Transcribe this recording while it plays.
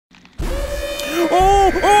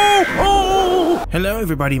Oh! Oh! Oh! Hello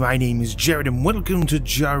everybody, my name is Jared and welcome to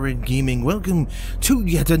Jared Gaming. Welcome to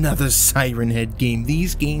yet another Sirenhead game.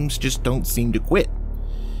 These games just don't seem to quit.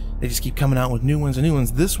 They just keep coming out with new ones and new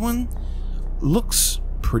ones. This one looks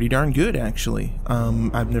pretty darn good, actually.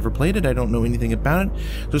 I've never played it. I don't know anything about it.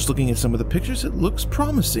 Just looking at some of the pictures, it looks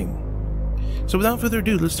promising. So without further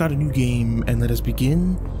ado, let's start a new game and let us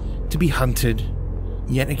begin to be hunted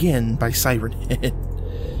yet again by Sirenhead.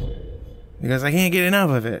 Because I can't get enough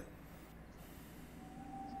of it.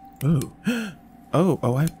 Ooh.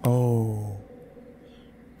 Oh.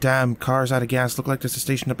 Damn, car's out of gas. Look like there's a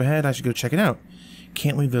station up ahead. I should go check it out.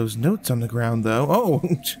 Can't leave those notes on the ground, though. Oh!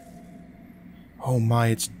 Oh my,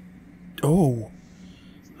 it's... Oh!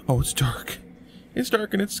 Oh, it's dark. It's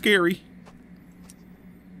dark and it's scary.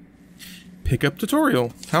 Pickup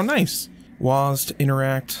tutorial. How nice. WASD to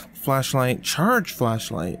interact. Flashlight. Charge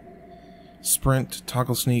flashlight. Sprint.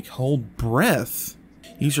 Toggle sneak. Hold breath.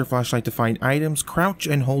 Use your flashlight to find items. Crouch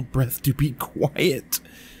and hold breath to be quiet.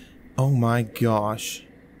 Oh my gosh.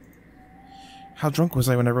 How drunk was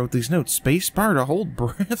I when I wrote these notes? Space bar to hold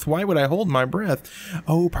breath? Why would I hold my breath?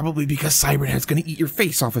 Oh, probably because Sirenhead's gonna eat your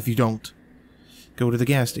face off if you don't. Go to the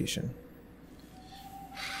gas station.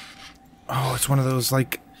 Oh, it's one of those,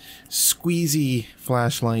 like, squeezy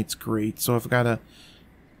flashlights. Great. So I've gotta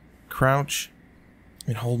crouch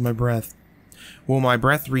and hold my breath. Will my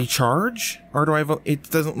breath recharge? Or do I have it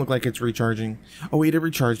doesn't look like it's recharging. Oh wait, it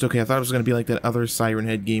recharged. Okay, I thought it was gonna be like that other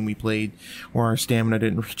Sirenhead game we played where our stamina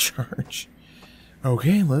didn't recharge.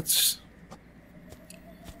 Okay, let's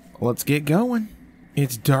get going.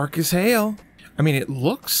 It's dark as hell. I mean, it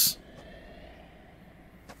looks...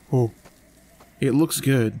 Oh. It looks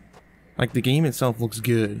good. Like, the game itself looks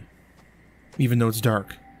good. Even though it's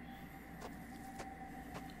dark.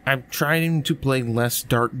 I'm trying to play less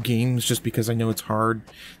dark games just because I know it's hard.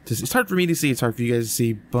 It's hard for me to see, it's hard for you guys to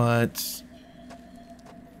see, but...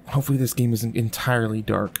 hopefully this game isn't entirely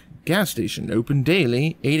dark. Gas station, open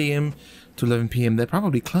daily, 8 AM to 11 PM. They're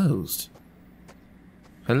probably closed.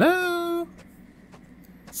 Hello?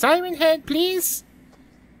 Sirenhead, please?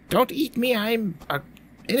 Don't eat me, I'm a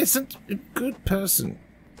innocent, good person.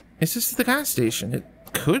 Is this the gas station? It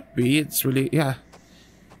could be, it's really, yeah.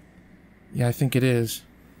 Yeah, I think it is.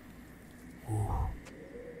 Ooh.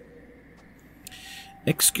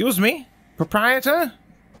 Excuse me, proprietor?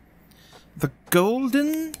 The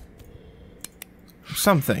golden...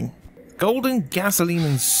 something. Golden gasoline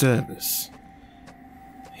and service.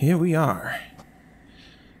 Here we are.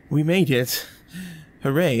 We made it.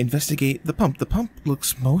 Hooray, investigate the pump. The pump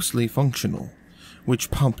looks mostly functional.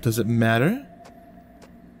 Which pump does it matter?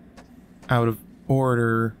 Out of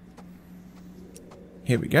order.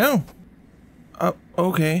 Here we go. Oh,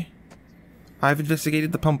 okay. I've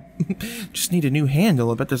investigated the pump. Just need a new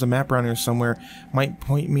handle. I bet there's a map around here somewhere. Might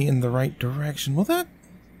point me in the right direction. Well, that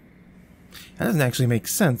doesn't actually make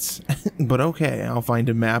sense. But okay, I'll find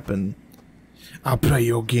a map and I'll play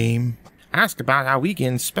your game. Ask about our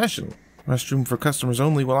weekend special. Restroom for customers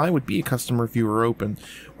only. Well, I would be a customer if you were open.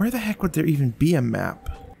 Where the heck would there even be a map?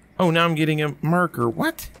 Oh, now I'm getting a marker.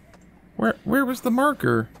 What? Where was the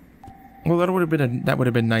marker? Well, that would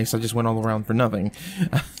have been nice. I just went all around for nothing.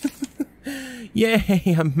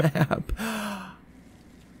 Yay, a map.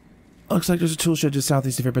 Looks like there's a tool shed just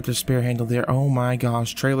southeast of here, but there's a spare handle there. Oh my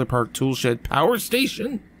gosh. Trailer park, tool shed, power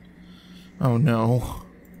station. Oh no.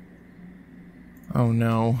 Oh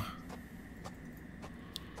no.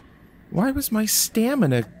 Why was my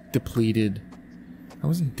stamina depleted? I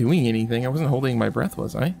wasn't doing anything. I wasn't holding my breath,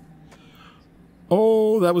 was I?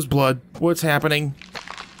 Oh, that was blood. What's happening?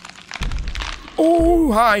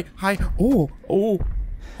 Oh, hi. Hi. Oh.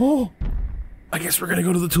 I guess we're gonna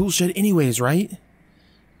go to the tool shed anyways, right?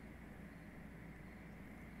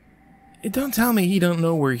 Don't tell me he don't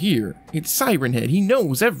know we're here. It's Sirenhead. He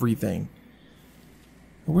knows everything.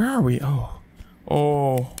 Where are we? Oh,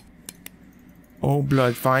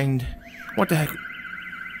 blood. Find... what the heck?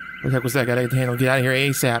 What the heck was that? Gotta get the handle. Get out of here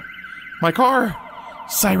ASAP. My car!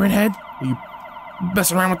 Sirenhead! Are you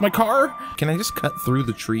messing around with my car? Can I just cut through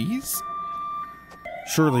the trees?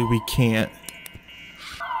 Surely we can't.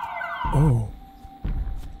 Oh.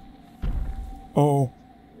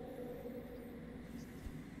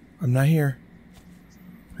 I'm not here.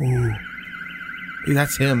 Ooh. Hey,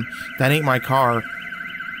 that's him. That ain't my car.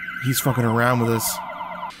 He's fucking around with us.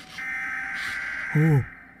 Ooh.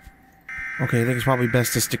 Okay, I think it's probably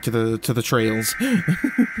best to stick to the trails.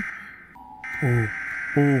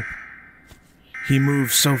 Oh. He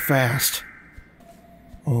moves so fast.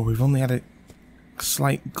 Oh, we've only had a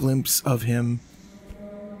slight glimpse of him.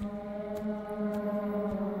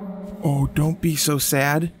 Oh, don't be so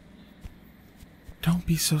sad. Don't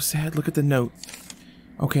be so sad. Look at the note.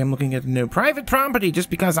 Okay, I'm looking at the note. Private property.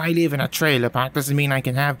 Just because I live in a trailer park doesn't mean I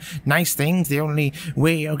can have nice things. The only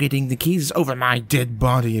way you're getting the keys is over my dead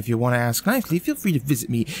body. If you want to ask nicely, feel free to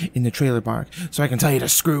visit me in the trailer park so I can tell you to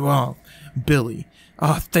screw off. Billy.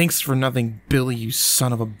 Oh, thanks for nothing, Billy, you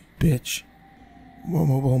son of a bitch. Whoa,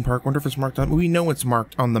 mobile home park. Wonder if it's marked on... We know it's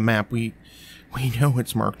marked on the map. We know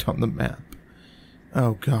it's marked on the map.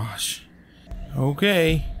 Oh, gosh.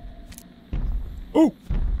 Okay. Oh!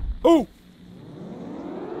 Oh!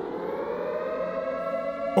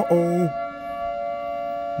 Uh-oh.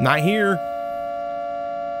 Not here.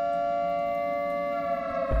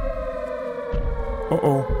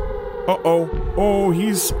 Uh-oh. Uh-oh. Oh,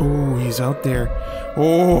 he's out there.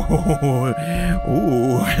 Oh.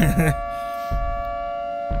 Oh.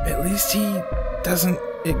 At least he doesn't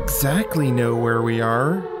exactly know where we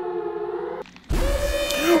are.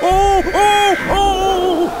 Oh! Oh!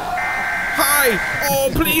 Oh! Hi! Oh,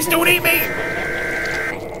 please don't eat me!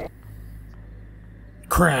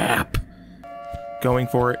 Crap! Going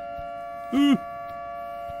for it.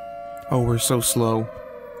 Oh, we're so slow.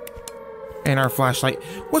 And our flashlight.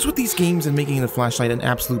 What's with these games and making the flashlight an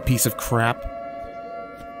absolute piece of crap?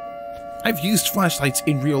 I've used flashlights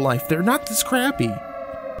in real life. They're not this crappy.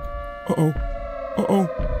 Uh-oh. Uh-oh.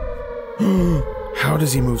 How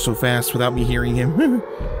does he move so fast without me hearing him?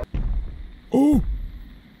 Oh!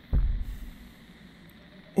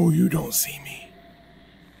 Oh, you don't see me.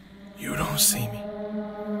 You don't see me.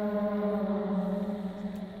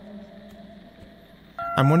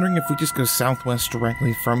 I'm wondering if we just go southwest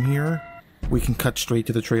directly from here, we can cut straight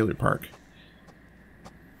to the trailer park.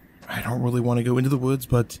 I don't really want to go into the woods,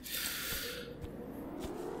 but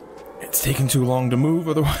it's taking too long to move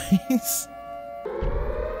otherwise.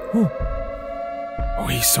 Oh,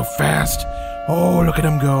 he's so fast. Oh, look at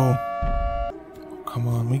him go. Oh, come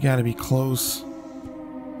on, we gotta be close.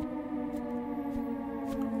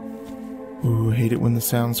 Ooh, I hate it when the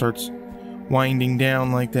sound starts winding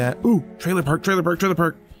down like that. Ooh, trailer park, trailer park, trailer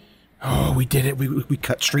park. Oh, we did it. We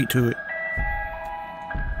cut straight to it.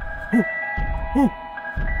 Ooh. Ooh.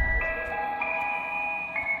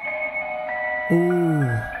 Ooh.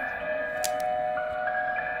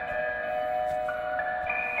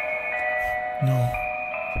 No.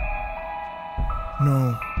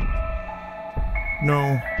 No.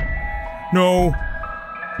 No. No.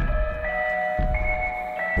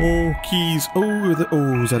 Oh, keys. Oh,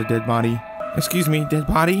 is that a dead body? Excuse me, dead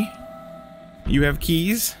body? You have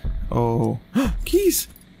keys? Oh. Keys!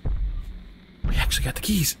 We actually got the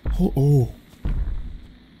keys. Oh.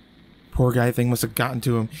 Poor guy thing must have gotten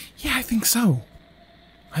to him. Yeah, I think so.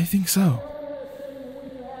 I think so.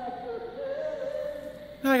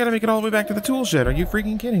 Now I gotta make it all the way back to the tool shed. Are you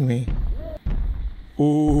freaking kidding me?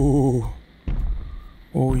 Oh.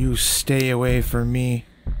 Oh, you stay away from me.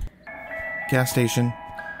 Gas station.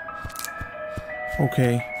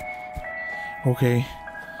 Okay. Okay.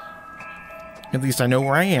 At least I know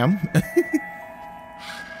where I am.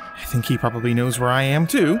 I think he probably knows where I am,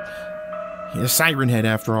 too. He's a sirenhead,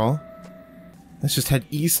 after all. Let's just head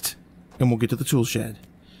east, and we'll get to the tool shed.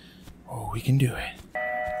 Oh, we can do it.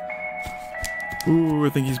 Ooh, I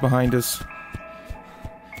think he's behind us.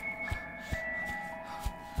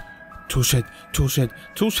 Tool shed, tool shed,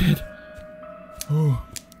 tool shed. Oh,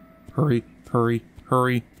 hurry, hurry,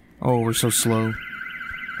 hurry. Oh, we're so slow.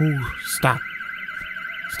 Ooh, stop.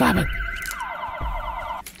 Stop it.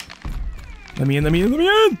 Let me in, let me in, let me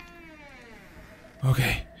in!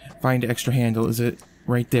 Okay, find extra handle. Is it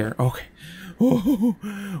right there? Okay. Oh,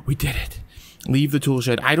 we did it. Leave the tool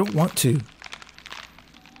shed. I don't want to.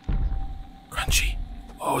 Crunchy.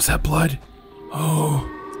 Oh, is that blood? Oh,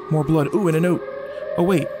 more blood. Ooh, and a note. Oh,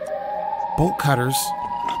 wait. Bolt cutters.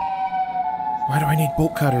 Why do I need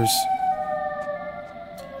bolt cutters?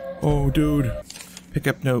 Oh, dude. Pick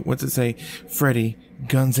up note. What's it say? Freddy,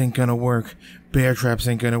 guns ain't gonna work. Bear traps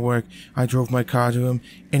ain't gonna work. I drove my car to him,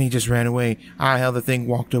 and he just ran away. I held the thing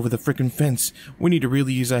walked over the frickin' fence. We need to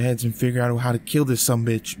really use our heads and figure out how to kill this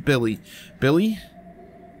sumbitch. Billy. Billy?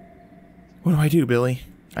 What do I do, Billy?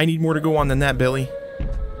 I need more to go on than that, Billy.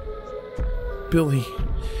 Billy.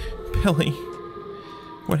 Billy.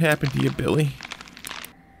 What happened to you, Billy?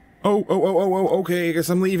 Oh, okay, I guess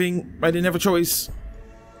I'm leaving. I didn't have a choice.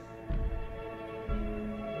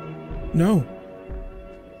 No.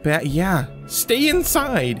 Yeah, stay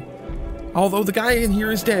inside. Although the guy in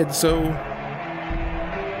here is dead, so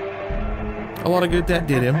a lot of good that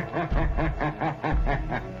did him.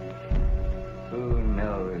 Who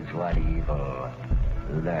knows what evil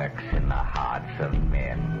lurks in the hearts of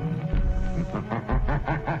men?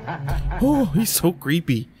 Oh, he's so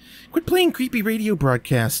creepy. Quit playing creepy radio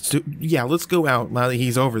broadcasts. Yeah, let's go out now that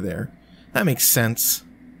he's over there. That makes sense.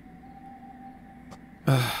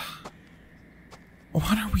 What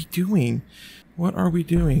are we doing? What are we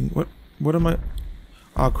doing? What am I...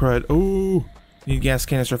 Oh, crud. Oh, need a gas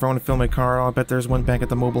canister if I want to fill my car. Oh, I bet there's one back at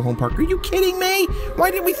the mobile home park. Are you kidding me?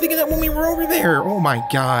 Why didn't we think of that when we were over there? Oh my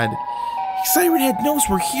god. Sirenhead knows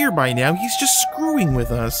we're here by now. He's just screwing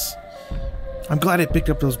with us. I'm glad I picked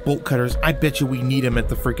up those bolt cutters. I bet you we need them at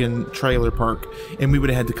the freaking trailer park. And we would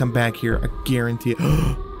have had to come back here. I guarantee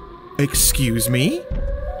it. Excuse me?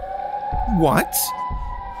 What?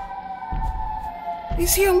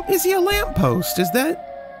 Is he a lamppost? Is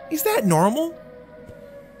that normal?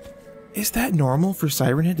 Is that normal for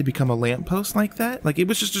Sirenhead to become a lamppost like that? Like, it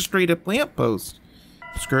was just a straight up lamppost.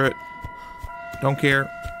 Screw it. Don't care.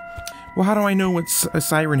 Well, how do I know what's a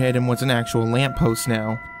Sirenhead and what's an actual lamppost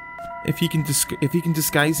now? If he can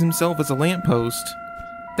disguise himself as a lamppost,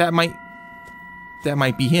 that might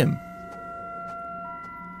be him.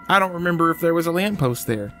 I don't remember if there was a lamppost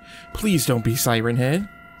there. Please don't be Sirenhead.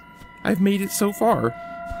 I've made it so far.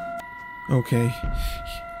 Okay.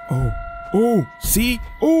 Oh, see?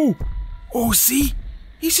 Oh, see?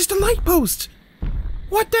 He's just a light post.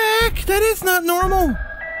 What the heck? That is not normal.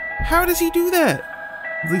 How does he do that?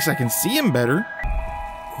 At least I can see him better.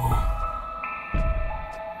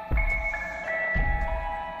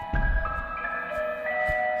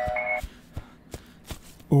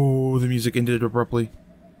 Oh, the music ended abruptly.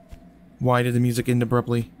 Why did the music end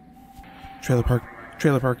abruptly? Trailer park,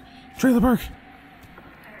 trailer park, trailer park!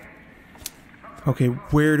 Okay,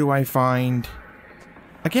 where do I find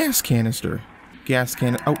a gas canister? Gas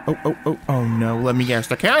can. Oh no, let me guess.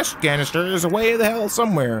 The gas canister is away the hell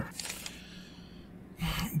somewhere.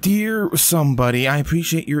 Dear somebody, I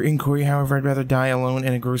appreciate your inquiry. However, I'd rather die alone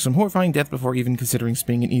in a gruesome, horrifying death before even considering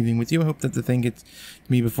spending an evening with you. I hope that the thing gets to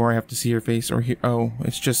me before I have to see your face or hear. Oh,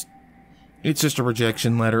 it's just a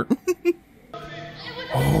rejection letter.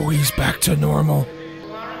 Oh, he's back to normal.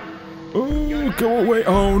 Oh, go away.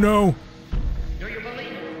 Oh, no.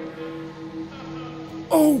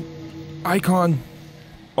 Oh, icon.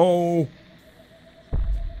 Oh.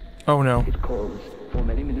 Oh, no. It calls for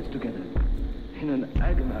many minutes together in an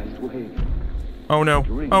agonized way. Oh, no.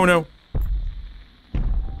 Oh, no.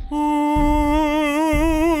 Oh,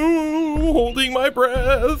 holding my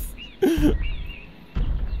breath.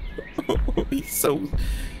 Oh, he's so...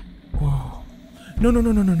 Whoa. No. No.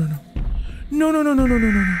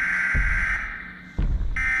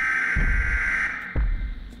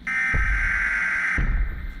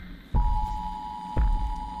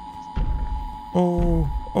 Oh.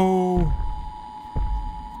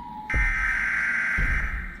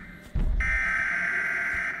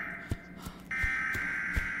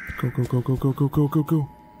 Go.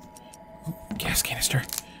 Gas canister.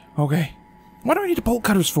 Okay. What do I need the bolt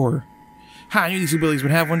cutters for? Ha, I knew these abilities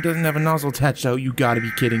would have one. Doesn't have a nozzle attached, though. You gotta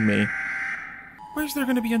be kidding me. Where's there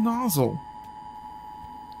gonna be a nozzle?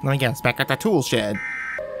 Let me guess. Back at the tool shed.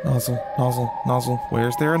 Nozzle.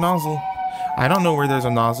 Where's there a nozzle? I don't know where there's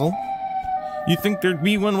a nozzle. You'd think there'd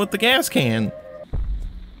be one with the gas can.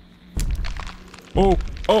 Oh.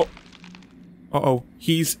 Uh-oh.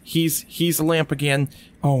 He's a lamp again.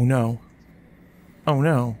 Oh, no.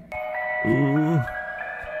 Ooh.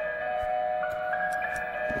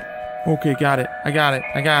 Okay, got it. I got it.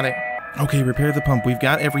 Okay, repair the pump. We've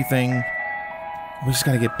got everything. We just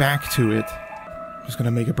gotta get back to it. I'm just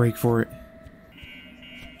gonna make a break for it.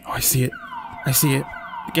 Oh, I see it. The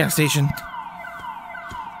gas station.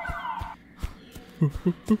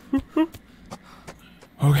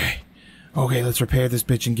 Okay, let's repair this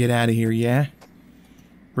bitch and get out of here, yeah?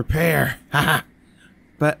 Repair! Haha!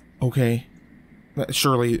 But, okay.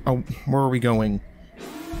 Surely, oh, where are we going?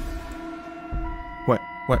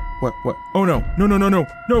 What? Oh no! No!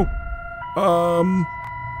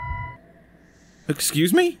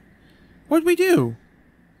 Excuse me? What'd we do?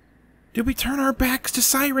 Did we turn our backs to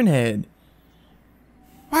Sirenhead?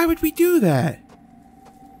 Why would we do that?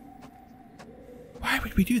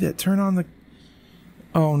 Turn on the...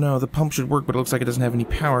 Oh no, the pump should work, but it looks like it doesn't have any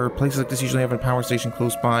power. Places like this usually have a power station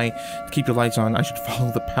close by to keep the lights on. I should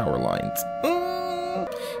follow the power lines.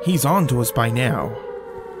 He's on to us by now.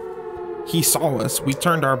 He saw us, we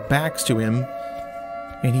turned our backs to him,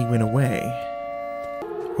 and he went away.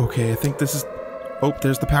 Okay, I think this is... Oh,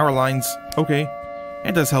 there's the power lines. Okay.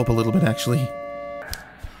 That does help a little bit, actually.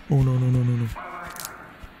 Oh, no.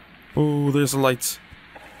 Oh, there's the lights.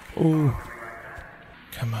 Oh.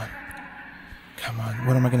 Come on.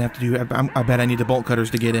 What am I gonna have to do? I bet I need the bolt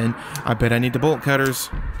cutters to get in.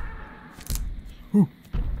 Ooh.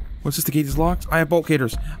 What's this? The gate is locked? I have bolt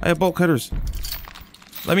cutters.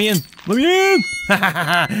 Let me in! Let me in! Ha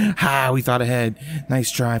ha ha ha! We thought ahead.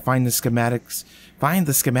 Nice try. Find the schematics. Find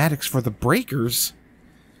the schematics for the breakers?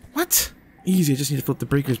 What? Easy, I just need to flip the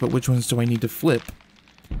breakers, but which ones do I need to flip?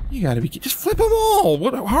 You gotta be... Just flip them all!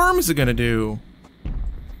 What harm is it gonna do?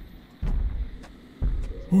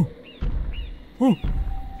 Ooh. Ooh.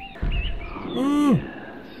 Ooh.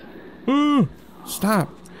 Ooh. Stop.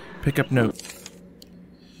 Pick up note.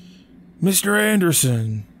 Mr.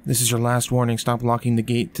 Anderson, this is your last warning. Stop locking the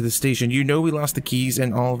gate to the station. You know we lost the keys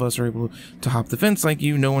and all of us are able to hop the fence like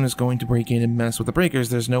you. No one is going to break in and mess with the breakers.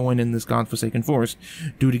 There's no one in this godforsaken forest.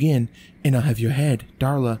 Do it again and I'll have your head.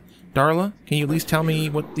 Darla. Darla, can you at least tell me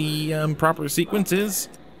what the proper sequence is?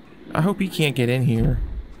 I hope he can't get in here.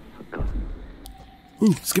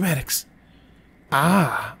 Ooh, schematics.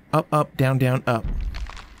 Ah, up, up, down, down, up.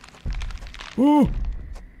 Ooh.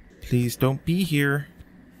 Please don't be here.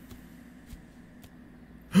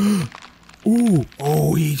 Ooh,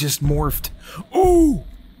 oh, he just morphed. Ooh.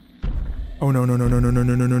 Oh no, no, no, no, no, no,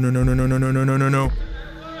 no, no, no, no, no, no, no, no, no, no, no, no.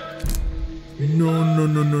 No, no,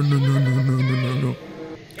 no, no, no, no, no, no, no, no.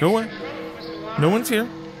 Go away. No one's here.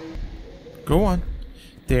 Go on.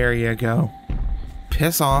 There you go.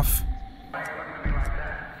 Piss off.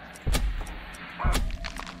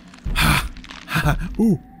 Ha! Ha!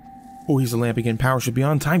 Ooh! Oh, he's a lamp again. Power should be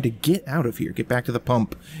on. Time to get out of here. Get back to the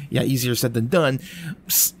pump. Yeah, easier said than done.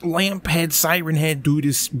 Lamp head, siren head dude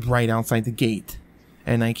is right outside the gate.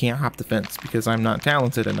 And I can't hop the fence because I'm not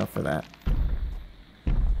talented enough for that.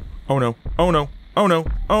 Oh no. Oh no. Oh no.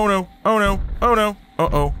 Oh no. Oh no. Oh no.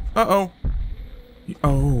 Uh-oh. Uh-oh.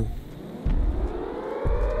 Oh.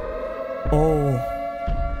 Oh.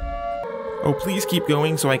 Oh, please keep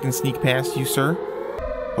going so I can sneak past you, sir.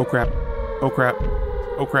 Oh crap. Oh crap.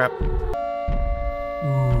 Oh crap. Ooh.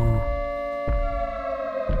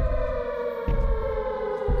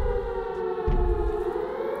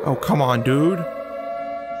 Oh, come on, dude.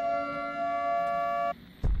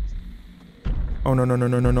 Oh, no, no, no,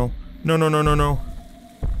 no, no, no. No, no, no, no, no.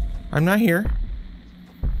 I'm not here.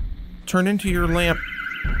 Turn into your lamp.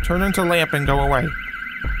 Turn into lamp and go away.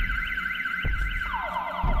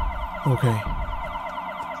 Okay.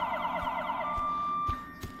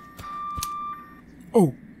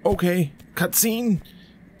 Oh, okay. Cutscene.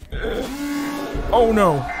 Oh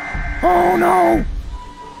no. Oh no.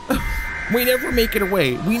 We never make it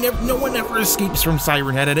away. No one ever escapes from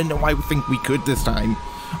Sirenhead. I didn't know why we think we could this time.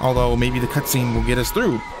 Although maybe the cutscene will get us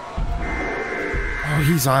through. Oh,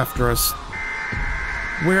 he's after us.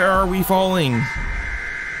 Where are we falling?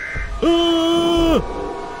 Oh!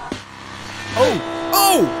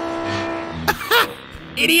 Oh!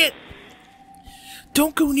 Idiot!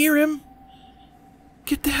 Don't go near him.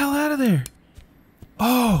 Get the hell out of there.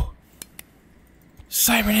 Oh.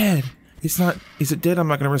 Sirenhead. It's not... Is it dead? I'm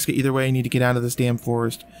not going to risk it either way. I need to get out of this damn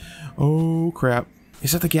forest. Oh, crap.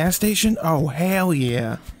 Is that the gas station? Oh, hell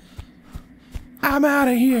yeah. I'm out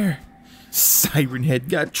of here. Sirenhead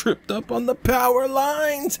got tripped up on the power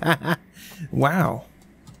lines. Wow.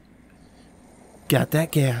 Got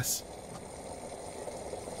that gas.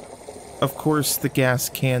 Of course, the gas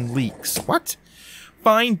can leaks. What?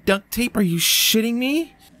 Find duct tape? Are you shitting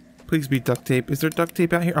me? Please be duct tape. Is there duct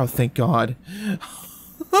tape out here? Oh, thank God.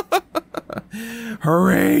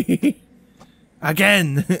 Hooray!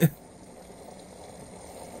 Again!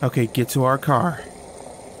 Okay, get to our car.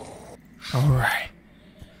 Alright.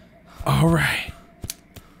 Alright.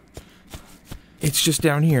 It's just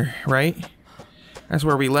down here, right? That's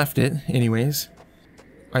where we left it, anyways.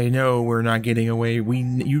 I know we're not getting away.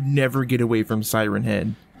 You never get away from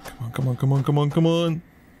Sirenhead. Come on, come on, come on, come on.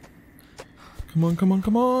 Come on, come on,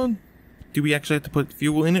 come on. Do we actually have to put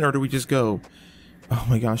fuel in it, or do we just go? Oh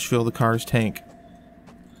my gosh, fill the car's tank.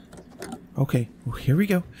 Okay, well, here we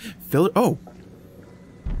go. Fill it. Oh.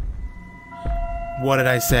 What did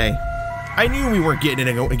I say? I knew we weren't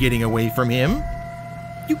getting away from him.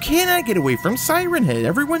 You cannot get away from Sirenhead.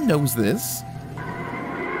 Everyone knows this.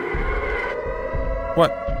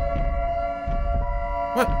 What?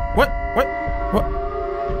 What? What? What? What?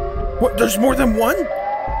 What? There's more than one?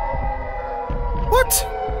 What?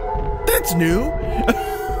 That's new.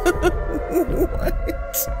 What?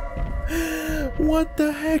 What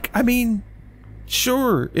the heck? I mean,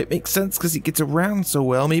 sure, it makes sense because he gets around so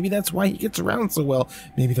well. Maybe that's why he gets around so well.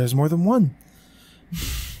 Maybe there's more than one.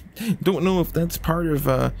 Don't know if that's part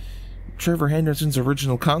of Trevor Henderson's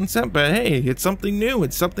original concept, but hey, it's something new.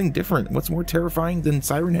 It's something different. What's more terrifying than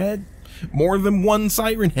Sirenhead? More than one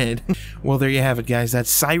siren head. Well, there you have it, guys. That's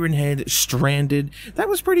Siren Head Stranded. That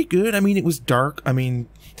was pretty good. I mean, it was dark. I mean,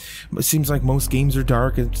 it seems like most games are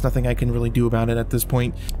dark. There's nothing I can really do about it at this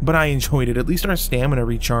point. But I enjoyed it. At least our stamina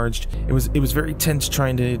recharged. It was very tense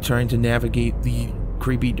trying to navigate the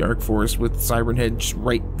creepy dark forest with Siren Head just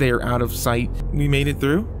right there out of sight. We made it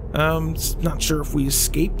through. Not sure if we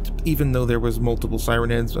escaped, even though there was multiple siren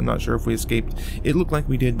heads. I'm not sure if we escaped. It looked like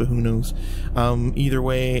we did, but who knows. Either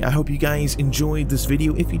way, I hope you guys enjoyed this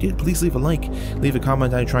video. If you did, please leave a like, leave a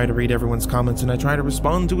comment. I try to read everyone's comments, and I try to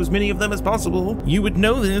respond to as many of them as possible. You would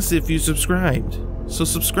know this if you subscribed. So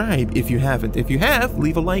subscribe if you haven't. If you have,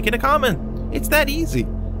 leave a like and a comment. It's that easy.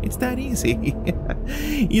 It's that easy.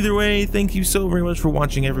 Either way, thank you so very much for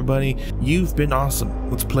watching, everybody. You've been awesome.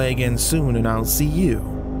 Let's play again soon, and I'll see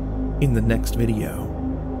you in the next video.